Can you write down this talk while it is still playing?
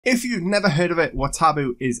If you've never heard of it,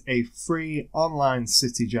 Watabou is a free online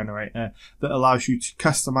city generator that allows you to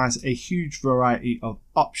customize a huge variety of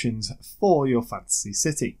options for your fantasy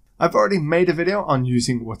city. I've already made a video on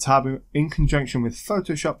using Watabou in conjunction with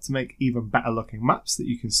Photoshop to make even better looking maps that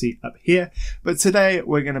you can see up here, but today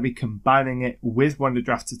we're going to be combining it with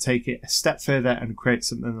Wonderdraft to take it a step further and create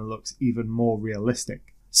something that looks even more realistic.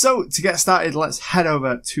 So to get started, let's head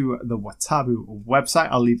over to the Watabou website.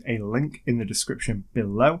 I'll leave a link in the description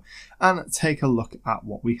below and take a look at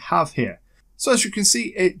what we have here. So as you can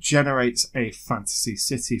see, it generates a fantasy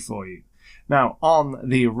city for you. Now on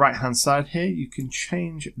the right hand side here, you can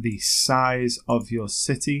change the size of your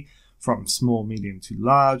city from small, medium to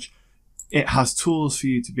large. It has tools for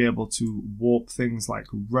you to be able to warp things like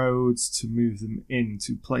roads to move them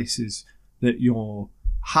into places that you're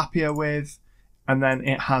happier with. And then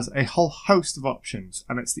it has a whole host of options,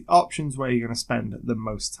 and it's the options where you're going to spend the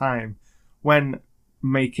most time when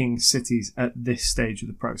making cities at this stage of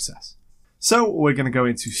the process. So we're going to go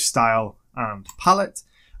into style and palette,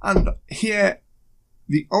 and here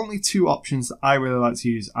the only two options that I really like to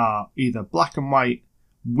use are either black and white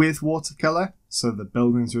with watercolor, so the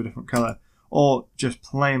buildings are a different color, or just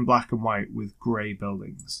plain black and white with grey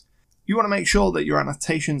buildings. You want to make sure that your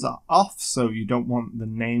annotations are off, so you don't want the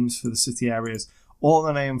names for the city areas or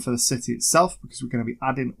the name for the city itself, because we're going to be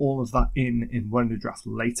adding all of that in Wonderdraft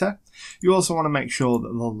later. You also want to make sure that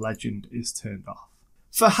the legend is turned off.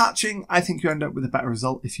 For hatching, I think you end up with a better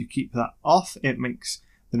result if you keep that off. It makes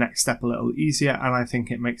the next step a little easier, and I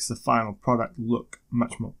think it makes the final product look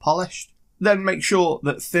much more polished. Then make sure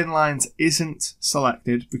that thin lines isn't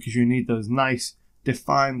selected, because you need those nice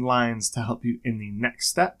defined lines to help you in the next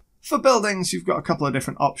step. For buildings, you've got a couple of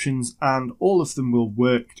different options, and all of them will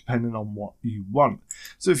work depending on what you want.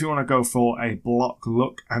 So if you want to go for a block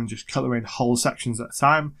look and just colour in whole sections at a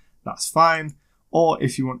time, that's fine. Or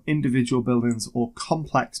if you want individual buildings or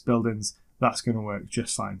complex buildings, that's going to work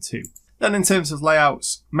just fine too. Then in terms of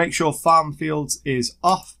layouts, make sure farm fields is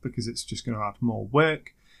off, because it's just going to add more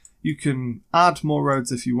work. You can add more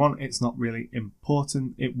roads if you want. It's not really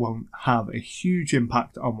important. It won't have a huge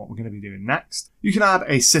impact on what we're going to be doing next. You can add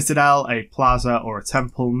a citadel, a plaza, or a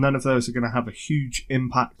temple. None of those are going to have a huge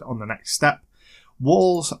impact on the next step.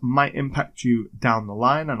 Walls might impact you down the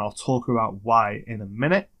line, and I'll talk about why in a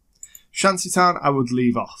minute. Shantytown I would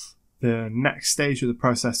leave off. The next stage of the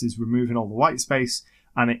process is removing all the white space,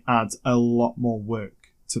 and it adds a lot more work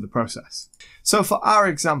to the process. So for our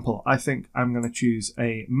example, I think I'm going to choose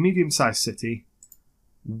a medium-sized city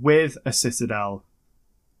with a citadel,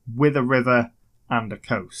 with a river and a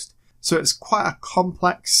coast. So it's quite a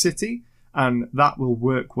complex city, and that will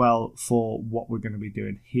work well for what we're going to be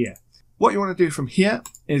doing here. What you want to do from here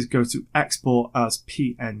is go to export as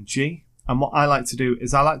PNG. And what I like to do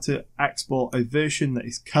is I like to export a version that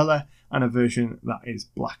is color and a version that is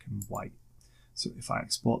black and white. So if I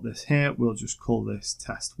export this here, we'll just call this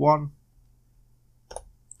test 1.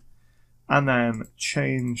 And then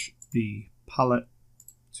change the palette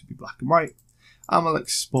to be black and white. And we'll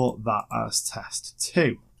export that as test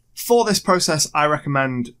 2. For this process, I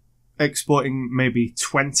recommend exporting maybe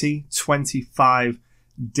 20, 25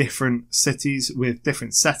 different cities with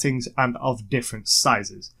different settings and of different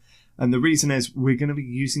sizes. And the reason is we're going to be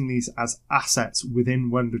using these as assets within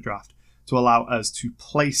Wonderdraft to allow us to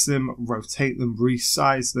place them, rotate them,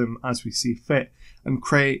 resize them as we see fit, and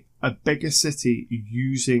create a bigger city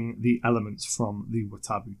using the elements from the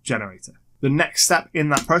Watabou generator. The next step in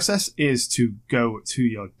that process is to go to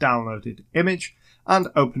your downloaded image and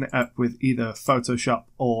open it up with either Photoshop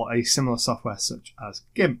or a similar software such as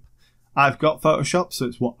GIMP. I've got Photoshop, so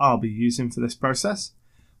it's what I'll be using for this process.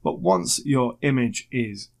 But once your image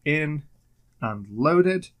is in and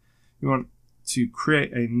loaded, you want to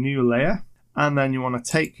create a new layer, and then you want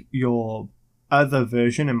to take your other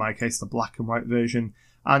version, in my case the black and white version,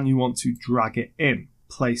 and you want to drag it in.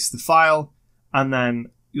 Place the file, and then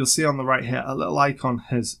you'll see on the right here a little icon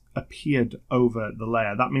has appeared over the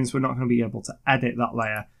layer. That means we're not going to be able to edit that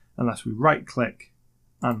layer unless we right click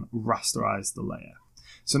and rasterize the layer.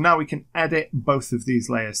 So now we can edit both of these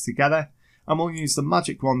layers together, and we'll use the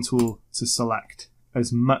magic wand tool to select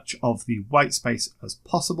as much of the white space as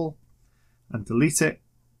possible and delete it,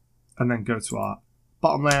 and then go to our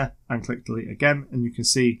bottom layer and click delete again, and you can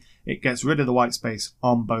see it gets rid of the white space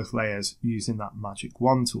on both layers using that magic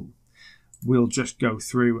wand tool. We'll just go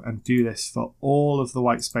through and do this for all of the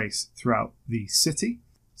white space throughout the city.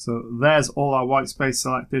 So there's all our white space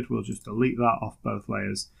selected. We'll just delete that off both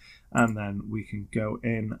layers. And then we can go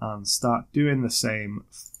in and start doing the same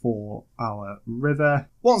for our river.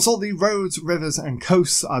 Once all the roads, rivers and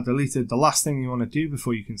coasts are deleted, the last thing you want to do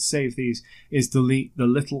before you can save these is delete the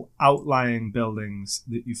little outlying buildings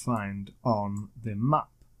that you find on the map.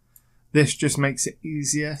 This just makes it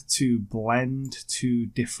easier to blend two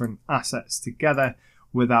different assets together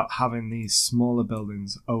without having these smaller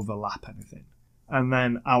buildings overlap anything. And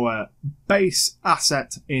then our base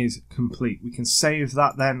asset is complete. We can save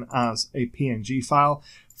that then as a PNG file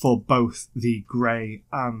for both the grey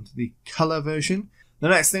and the colour version. The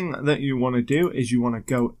next thing that you want to do is you want to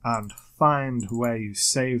go and find where you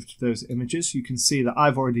saved those images. You can see that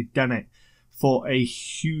I've already done it for a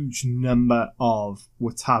huge number of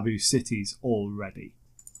Watabou cities already.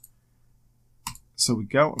 So we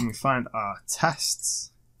go and we find our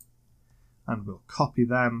tests and we'll copy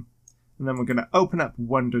them. And then we're going to open up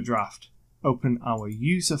Wonderdraft, open our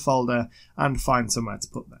user folder and find somewhere to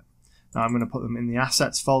put them. Now I'm going to put them in the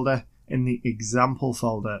assets folder, in the example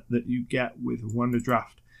folder that you get with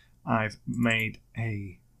Wonderdraft. I've made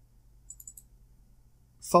a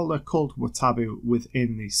folder called Watabou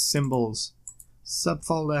within the symbols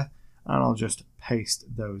subfolder, and I'll just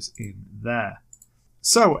paste those in there.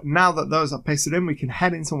 So now that those are pasted in, we can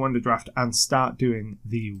head into Wonderdraft and start doing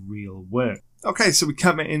the real work. Okay, so we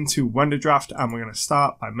come into Wonderdraft and we're going to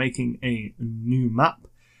start by making a new map.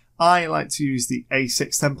 I like to use the A6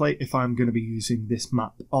 template if I'm going to be using this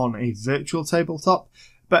map on a virtual tabletop,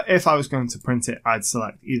 but if I was going to print it, I'd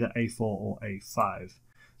select either A4 or A5.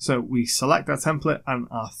 So we select our template and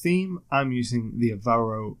our theme. I'm using the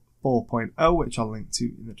Avoro 4.0, which I'll link to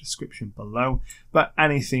in the description below, but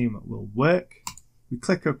any theme will work. We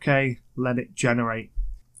click OK, let it generate,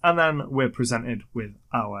 and then we're presented with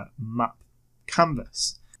our map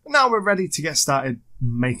canvas. Now we're ready to get started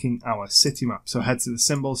making our city map. So head to the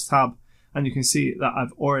symbols tab and you can see that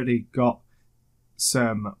I've already got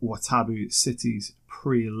some Watabou cities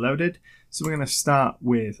preloaded. So we're going to start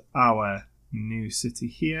with our new city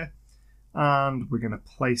here and we're going to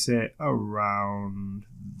place it around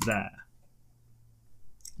there.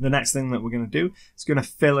 The next thing that we're going to do is going to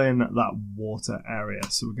fill in that water area.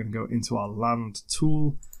 So we're going to go into our land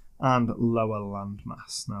tool and lower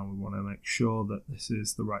landmass. Now we want to make sure that this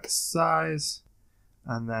is the right size,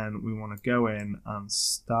 and then we want to go in and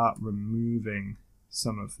start removing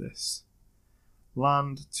some of this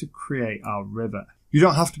land to create our river. You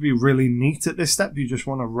don't have to be really neat at this step, you just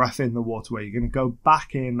want to rough in the waterway. You're going to go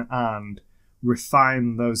back in and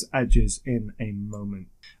refine those edges in a moment.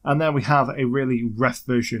 And then we have a really rough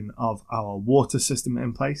version of our water system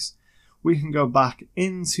in place. We can go back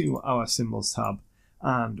into our symbols tab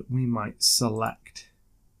and we might select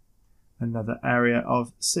another area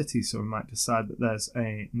of city. So we might decide that there's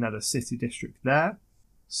another city district there.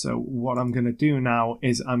 So what I'm going to do now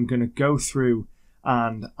is I'm going to go through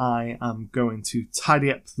and I am going to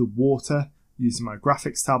tidy up the water using my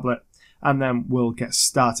graphics tablet, and then we'll get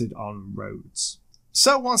started on roads.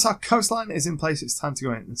 So once our coastline is in place, it's time to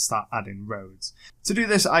go in and start adding roads. To do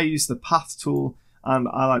this, I use the path tool and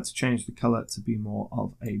I like to change the color to be more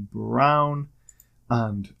of a brown.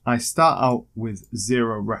 And I start out with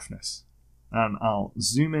 0 roughness. And I'll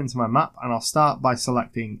zoom into my map and I'll start by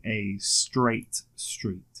selecting a straight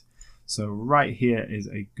street. So right here is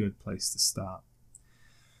a good place to start.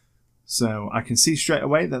 So I can see straight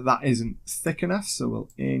away that that isn't thick enough. So we'll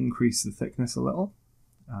increase the thickness a little.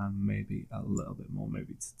 And maybe a little bit more,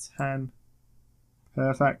 maybe to 10.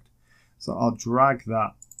 Perfect. So I'll drag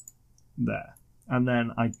that there. And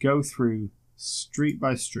then I go through street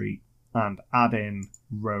by street and add in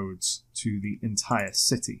roads to the entire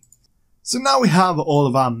city. So now we have all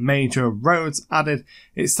of our major roads added,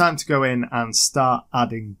 it's time to go in and start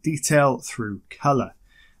adding detail through color.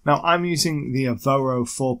 Now I'm using the Avoro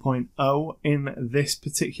 4.0 in this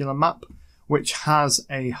particular map, which has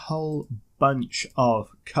a whole bunch of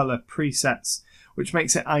color presets, which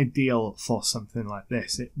makes it ideal for something like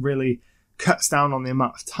this. It really cuts down on the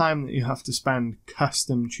amount of time that you have to spend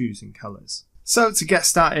custom choosing colors. So to get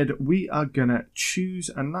started, we are going to choose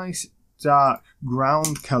a nice dark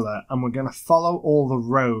ground color and we're going to follow all the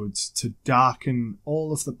roads to darken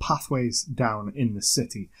all of the pathways down in the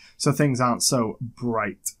city so things aren't so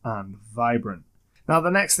bright and vibrant. Now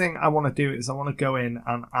the next thing I want to do is I want to go in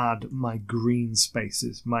and add my green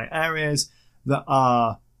spaces, my areas that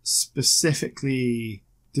are specifically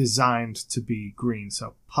designed to be green,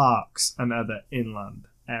 so parks and other inland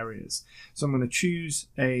areas. So I'm going to choose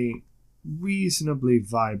a reasonably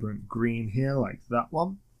vibrant green here, like that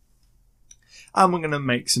one. And we're going to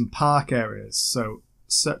make some park areas, so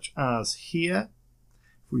such as here.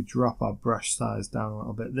 If if we drop our brush size down a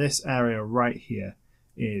little bit, this area right here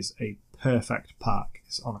is a perfect park.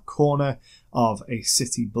 It's on a corner of a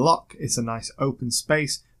city block. It's a nice open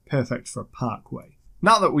space, perfect for a parkway.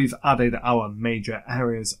 Now that we've added our major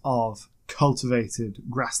areas of cultivated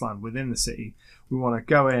grassland within the city, we want to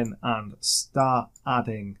go in and start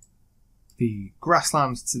adding the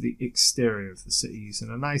grassland to the exterior of the city using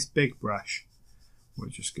a nice big brush. We're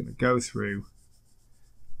just going to go through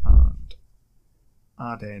and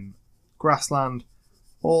add in grassland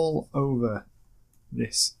all over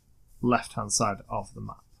this left hand side of the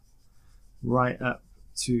map, right up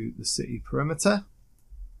to the city perimeter.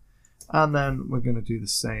 And then we're going to do the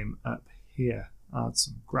same up here. Add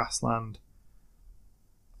some grassland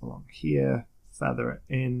along here, feather it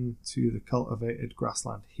in to the cultivated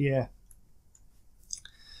grassland here,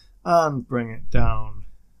 and bring it down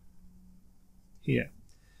here.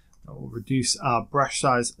 Now we'll reduce our brush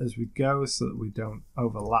size as we go so that we don't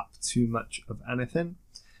overlap too much of anything.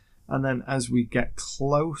 And then as we get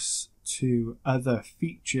close to other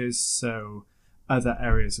features, so other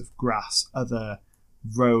areas of grass, other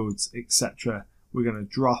roads, etc., we're going to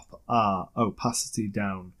drop our opacity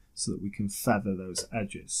down so that we can feather those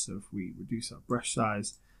edges. So if we reduce our brush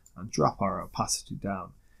size and drop our opacity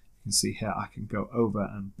down, you can see here I can go over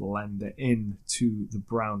and blend it in to the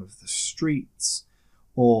brown of the streets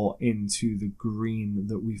or into the green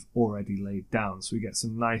that we've already laid down. So we get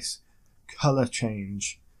some nice color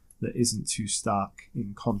change that isn't too stark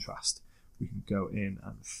in contrast. We can go in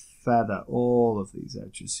and feather all of these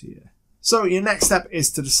edges here. So your next step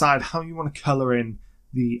is to decide how you want to color in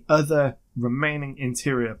the other remaining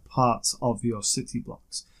interior parts of your city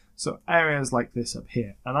blocks. So areas like this up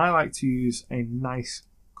here, and I like to use a nice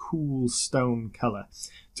cool stone color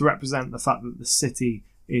to represent the fact that the city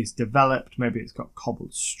is developed. Maybe it's got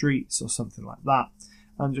cobbled streets or something like that,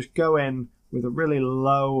 and just go in with a really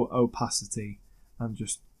low opacity and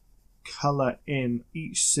just color in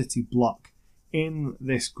each city block in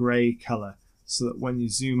this gray color, so that when you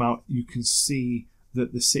zoom out you can see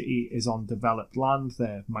that the city is on developed land.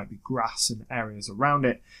 There might be grass and areas around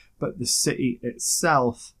it, but the city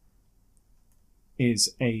itself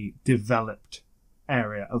is a developed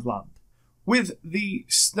area of land. With the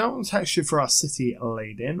stone texture for our city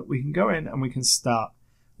laid in, we can go in and we can start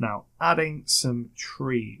now adding some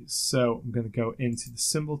trees. So I'm going to go into the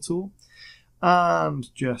symbol tool and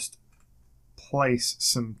just place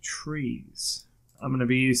some trees. I'm going to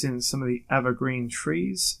be using some of the evergreen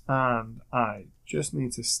trees, and I just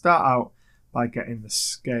need to start out by getting the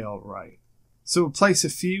scale right. So we'll place a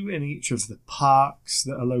few in each of the parks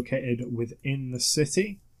that are located within the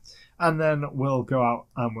city, and then we'll go out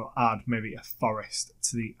and we'll add maybe a forest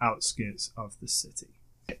to the outskirts of the city.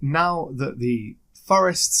 Now that the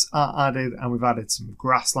forests are added and we've added some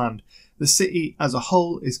grassland, the city as a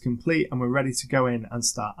whole is complete and we're ready to go in and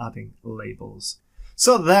start adding labels.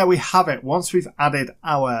 So there we have it. Once we've added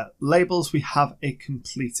our labels, we have a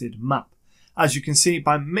completed map. As you can see,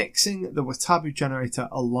 by mixing the Watabou generator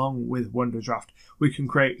along with Wonderdraft, we can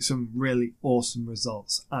create some really awesome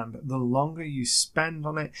results. And the longer you spend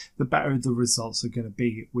on it, the better the results are going to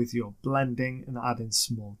be with your blending and adding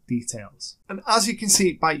small details. And as you can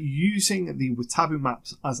see, by using the Watabou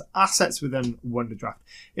maps as assets within Wonderdraft,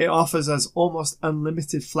 it offers us almost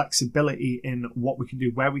unlimited flexibility in what we can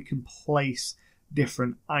do, where we can place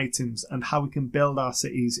different items and how we can build our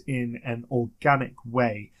cities in an organic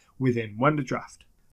way within Wonderdraft.